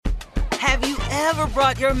Have you ever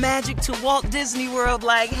brought your magic to Walt Disney World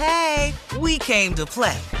like, hey, we came to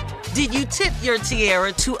play? Did you tip your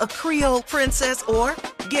tiara to a Creole princess or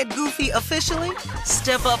get goofy officially?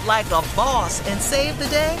 Step up like a boss and save the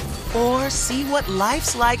day? Or see what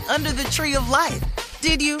life's like under the tree of life?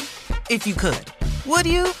 Did you? If you could. Would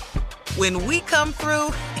you? When we come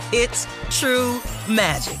through, it's true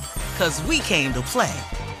magic. 'Cause we came to play.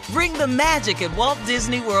 Bring the magic at Walt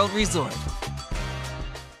Disney World Resort.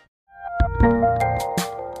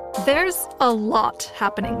 There's a lot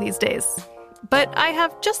happening these days. But I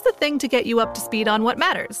have just the thing to get you up to speed on what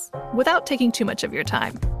matters, without taking too much of your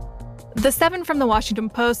time. The 7 from the Washington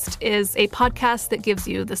Post is a podcast that gives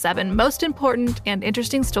you the 7 most important and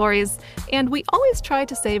interesting stories, and we always try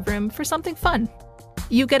to save room for something fun.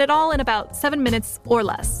 You get it all in about 7 minutes or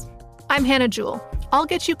less. I'm Hannah Jewell. I'll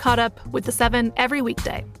get you caught up with the 7 every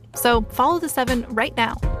weekday. So follow the 7 right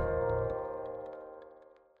now.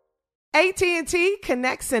 AT&T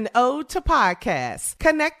connects an ode to podcasts.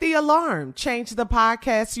 Connect the alarm. Change the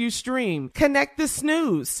podcast you stream. Connect the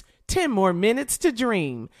snooze. 10 more minutes to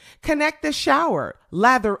dream. Connect the shower.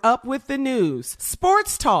 Lather up with the news.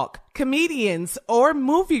 Sports talk, comedians, or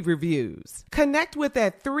movie reviews. Connect with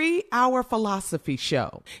that 3-hour philosophy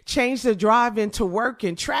show. Change the drive into work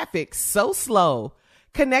in traffic so slow.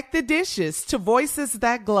 Connect the dishes to voices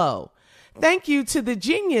that glow. Thank you to the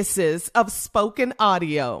geniuses of spoken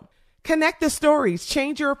audio. Connect the stories,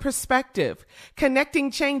 change your perspective. Connecting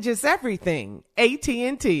changes everything.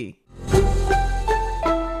 AT&T.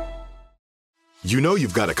 You know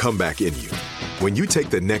you've got a comeback in you. When you take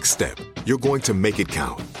the next step, you're going to make it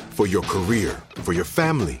count. For your career, for your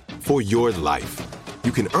family, for your life.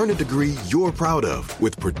 You can earn a degree you're proud of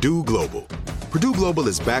with Purdue Global. Purdue Global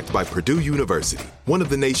is backed by Purdue University, one of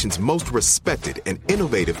the nation's most respected and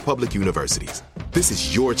innovative public universities. This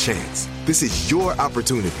is your chance. This is your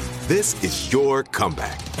opportunity. This is your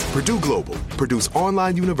comeback. Purdue Global, Purdue's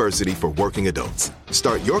online university for working adults.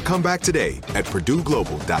 Start your comeback today at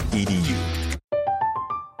purdueglobal.edu.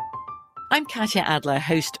 I'm Katya Adler,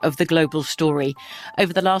 host of The Global Story.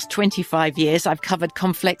 Over the last 25 years, I've covered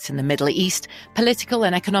conflicts in the Middle East, political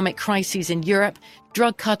and economic crises in Europe,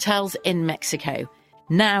 drug cartels in Mexico.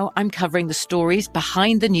 Now I'm covering the stories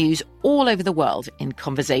behind the news all over the world in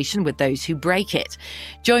conversation with those who break it.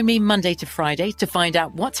 Join me Monday to Friday to find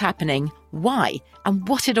out what's happening, why, and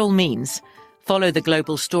what it all means. Follow The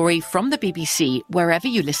Global Story from the BBC wherever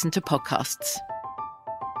you listen to podcasts.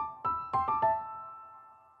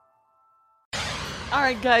 All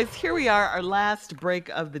right, guys, here we are, our last break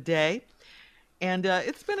of the day. And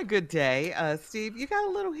it's been a good day. Steve, you got a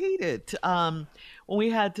little heated when we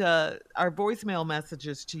had our voicemail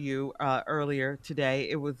messages to you earlier today.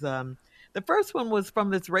 It was the first one was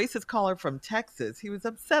from this racist caller from Texas. He was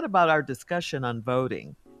upset about our discussion on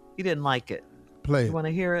voting. He didn't like it. Play it. You want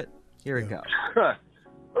to hear it? Here it goes.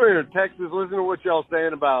 We're in Texas. Listen to what y'all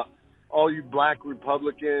saying about all you black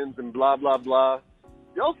Republicans and blah, blah, blah.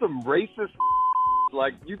 Y'all some racist.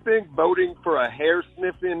 Like, you think voting for a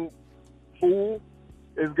hair-sniffing fool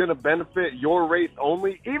is going to benefit your race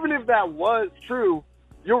only? Even if that was true,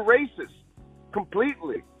 you're racist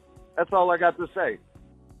completely. That's all I got to say.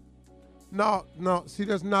 No. See,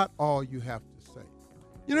 that's not all you have to say.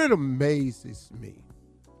 You know, it amazes me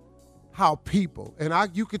how people, and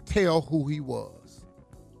you could tell who he was.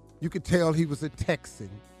 You could tell he was a Texan.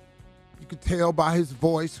 You could tell by his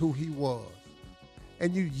voice who he was.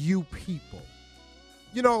 And you people.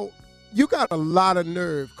 You know, you got a lot of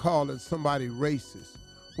nerve calling somebody racist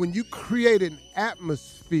when you create an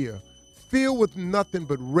atmosphere filled with nothing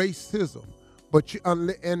but racism.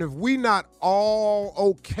 And if we not all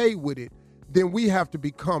okay with it, then we have to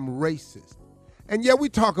become racist. And yeah, we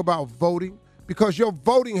talk about voting because your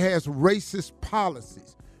voting has racist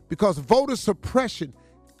policies, because voter suppression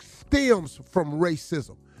stems from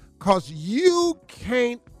racism, because you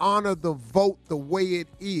can't honor the vote the way it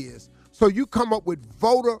is. So you come up with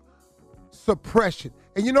voter suppression.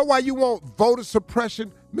 And you know why you want voter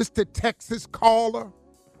suppression, Mr. Texas caller?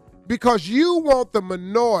 Because you want the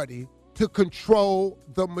minority to control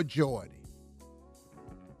the majority.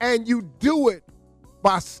 And you do it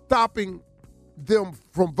by stopping them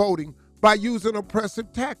from voting by using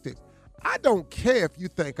oppressive tactics. I don't care if you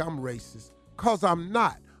think I'm racist, because I'm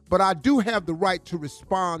not. But I do have the right to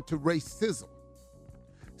respond to racism.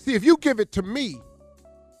 See, if you give it to me,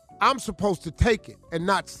 I'm supposed to take it and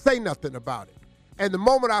not say nothing about it. And the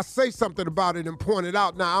moment I say something about it and point it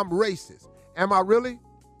out, now I'm racist. Am I really?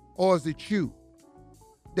 Or is it you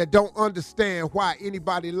that don't understand why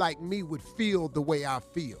anybody like me would feel the way I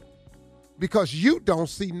feel? Because you don't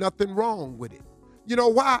see nothing wrong with it. You know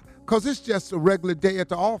why? Because it's just a regular day at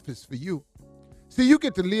the office for you. See, you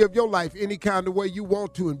get to live your life any kind of way you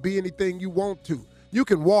want to and be anything you want to. You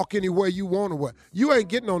can walk anywhere you want to. You ain't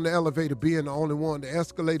getting on the elevator being the only one, the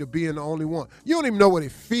escalator being the only one. You don't even know what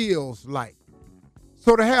it feels like.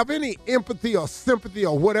 So to have any empathy or sympathy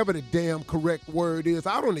or whatever the damn correct word is,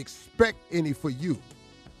 I don't expect any for you.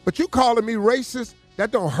 But you calling me racist,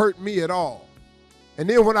 that don't hurt me at all. And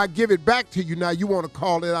then when I give it back to you, now you want to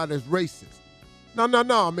call it out as racist.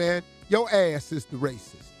 No, man. Your ass is the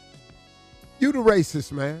racist. You the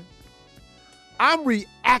racist, man. I'm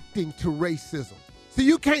reacting to racism. See,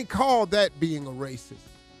 you can't call that being a racist.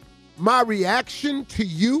 My reaction to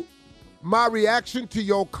you, my reaction to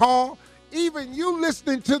your call, even you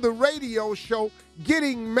listening to the radio show,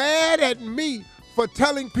 getting mad at me for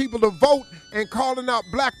telling people to vote and calling out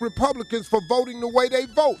black Republicans for voting the way they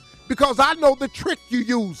vote, because I know the trick you're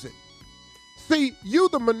using. See, you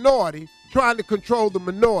the minority trying to control the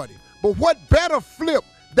minority. But what better flip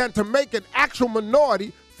than to make an actual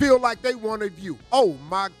minority feel like they one of you? Oh,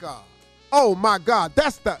 my God. Oh, my God.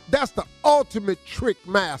 That's the ultimate trick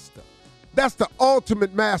master. That's the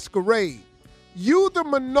ultimate masquerade. You, the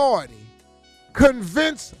minority,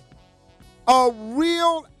 convince a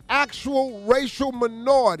real, actual racial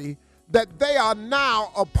minority that they are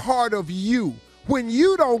now a part of you when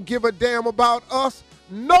you don't give a damn about us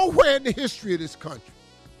nowhere in the history of this country.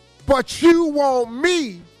 But you want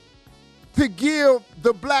me to give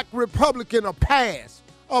the black Republican a pass.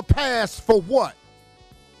 A pass for what?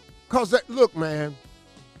 Because, look, man,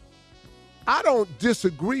 I don't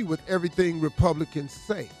disagree with everything Republicans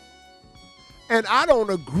say. And I don't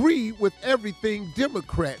agree with everything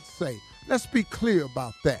Democrats say. Let's be clear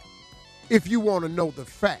about that, if you want to know the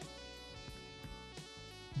fact.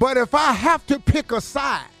 But if I have to pick a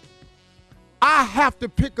side, I have to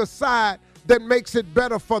pick a side that makes it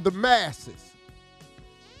better for the masses.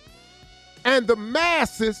 And the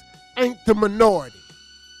masses ain't the minority.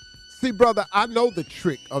 See, brother, I know the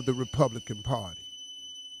trick of the Republican Party.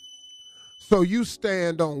 So you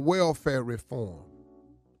stand on welfare reform.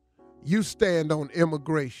 You stand on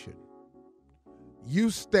immigration. You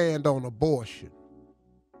stand on abortion.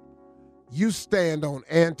 You stand on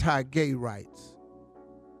anti-gay rights.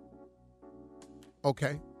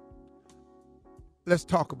 Okay? Let's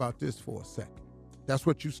talk about this for a second. That's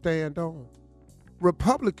what you stand on.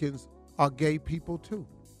 Republicans are gay people too.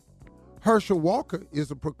 Herschel Walker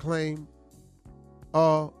is a proclaimed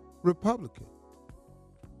Republican.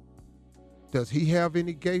 Does he have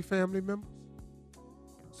any gay family members?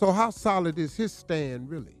 So how solid is his stand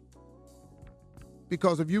really?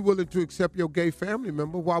 Because if you're willing to accept your gay family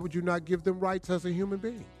member, why would you not give them rights as a human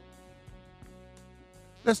being?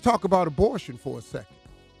 Let's talk about abortion for a second.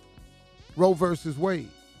 Roe versus Wade.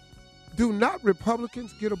 Do not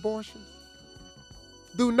Republicans get abortions?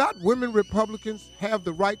 Do not women Republicans have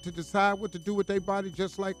the right to decide what to do with their body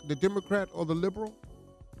just like the Democrat or the liberal?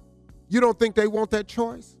 You don't think they want that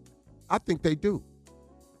choice? I think they do.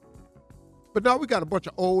 But now we got a bunch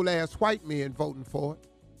of old-ass white men voting for it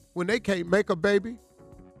when they can't make a baby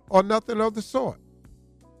or nothing of the sort.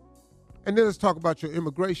 And then let's talk about your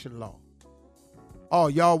immigration law. Oh,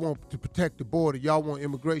 y'all want to protect the border. Y'all want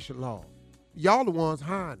immigration law. Y'all the ones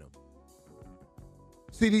hiring them.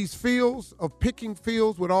 See these fields of picking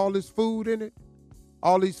fields with all this food in it,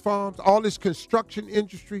 all these farms, all this construction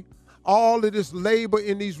industry, all of this labor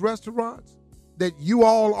in these restaurants that you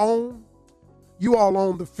all own. You all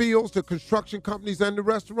own the fields, the construction companies, and the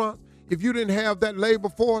restaurants. If you didn't have that labor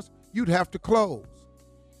force, you'd have to close.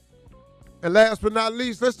 And last but not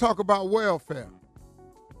least, let's talk about welfare.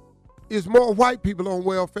 There's more white people on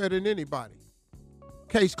welfare than anybody.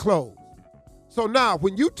 Case closed. So now,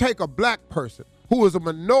 when you take a black person who is a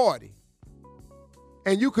minority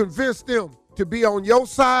and you convince them to be on your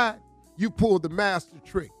side, you pull the master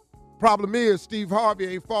trick. Problem is, Steve Harvey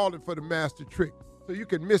ain't falling for the master trick. So you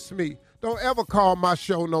can miss me. Don't ever call my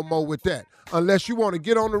show no more with that. Unless you want to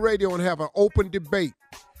get on the radio and have an open debate.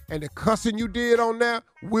 And the cussing you did on there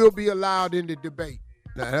will be allowed in the debate.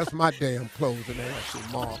 Now, that's my damn closing answer,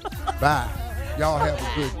 Mom. Bye. Y'all have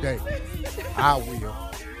a good day. I will.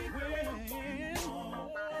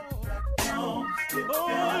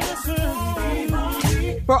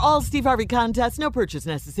 For all Steve Harvey contests, no purchase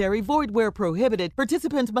necessary, void where prohibited.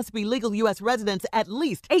 Participants must be legal U.S. residents at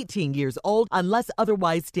least 18 years old unless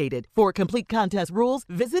otherwise stated. For complete contest rules,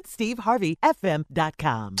 visit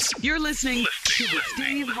SteveHarveyFM.com. You're listening to the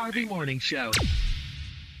Steve Harvey Morning Show.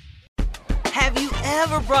 Have you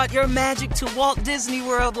ever brought your magic to Walt Disney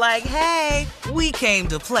World like, hey, we came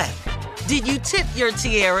to play? Did you tip your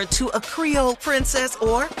tiara to a Creole princess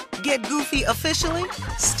or Get goofy officially?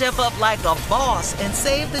 Step up like a boss and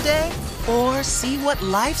save the day? Or see what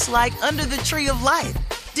life's like under the tree of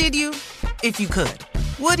life? Did you? If you could.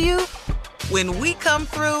 Would you? When we come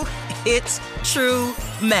through, it's true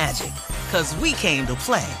magic. 'Cause we came to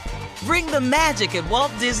play. Bring the magic at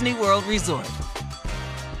Walt Disney World Resort.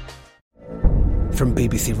 From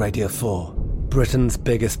BBC Radio 4, Britain's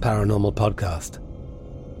biggest paranormal podcast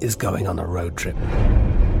is going on a road trip.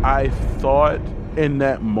 I thought in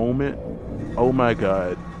that moment, oh my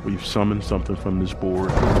God, we've summoned something from this board.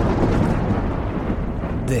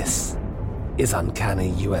 This is Uncanny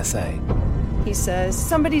USA. He says,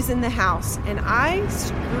 somebody's in the house, and I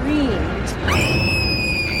screamed.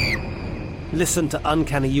 Listen to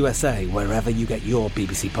Uncanny USA wherever you get your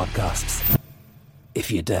BBC podcasts,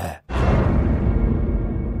 if you dare.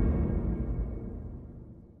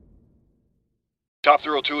 Top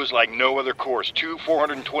Thrill 2 is like no other course. 2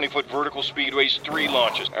 420-foot vertical speedways, 3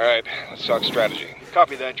 launches. All right, let's talk strategy.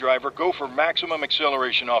 Copy that, driver. Go for maximum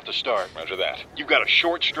acceleration off the start. Roger that. You've got a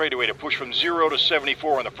short straightaway to push from 0 to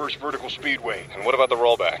 74 on the first vertical speedway. And what about the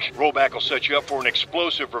rollback? Rollback will set you up for an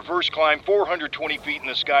explosive reverse climb 420 feet in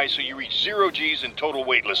the sky so you reach 0 Gs in total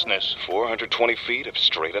weightlessness. 420 feet of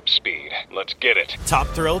straight-up speed. Let's get it. Top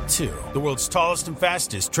Thrill 2, the world's tallest and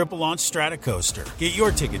fastest triple-launch Stratocoaster. Get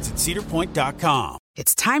your tickets at cedarpoint.com.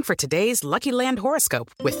 It's time for today's Lucky Land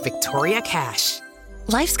horoscope with Victoria Cash.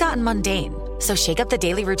 Life's gotten mundane, so shake up the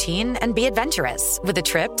daily routine and be adventurous with a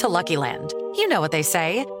trip to Lucky Land. You know what they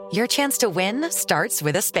say, your chance to win starts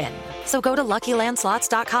with a spin. So go to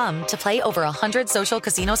LuckyLandSlots.com to play over 100 social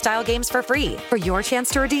casino-style games for free for your chance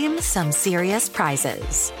to redeem some serious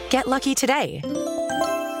prizes. Get lucky today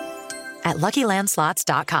at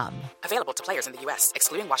LuckyLandSlots.com. Available to players in the U.S.,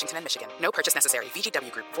 excluding Washington and Michigan. No purchase necessary.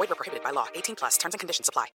 VGW Group. Void where prohibited by law. 18+. Terms and conditions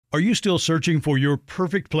apply. Are you still searching for your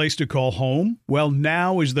perfect place to call home? Well,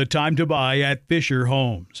 now is the time to buy at Fisher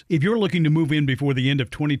Homes. If you're looking to move in before the end of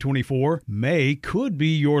 2024, May could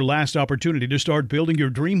be your last opportunity to start building your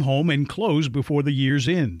dream home and close before the year's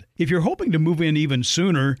end. If you're hoping to move in even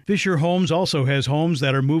sooner, Fisher Homes also has homes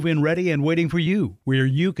that are move-in ready and waiting for you, where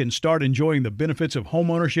you can start enjoying the benefits of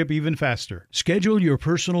homeownership even faster. Schedule your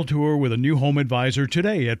personal tour with a new home advisor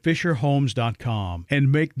today at FisherHomes.com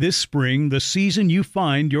and make this spring the season you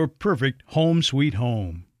find your perfect home sweet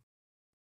home.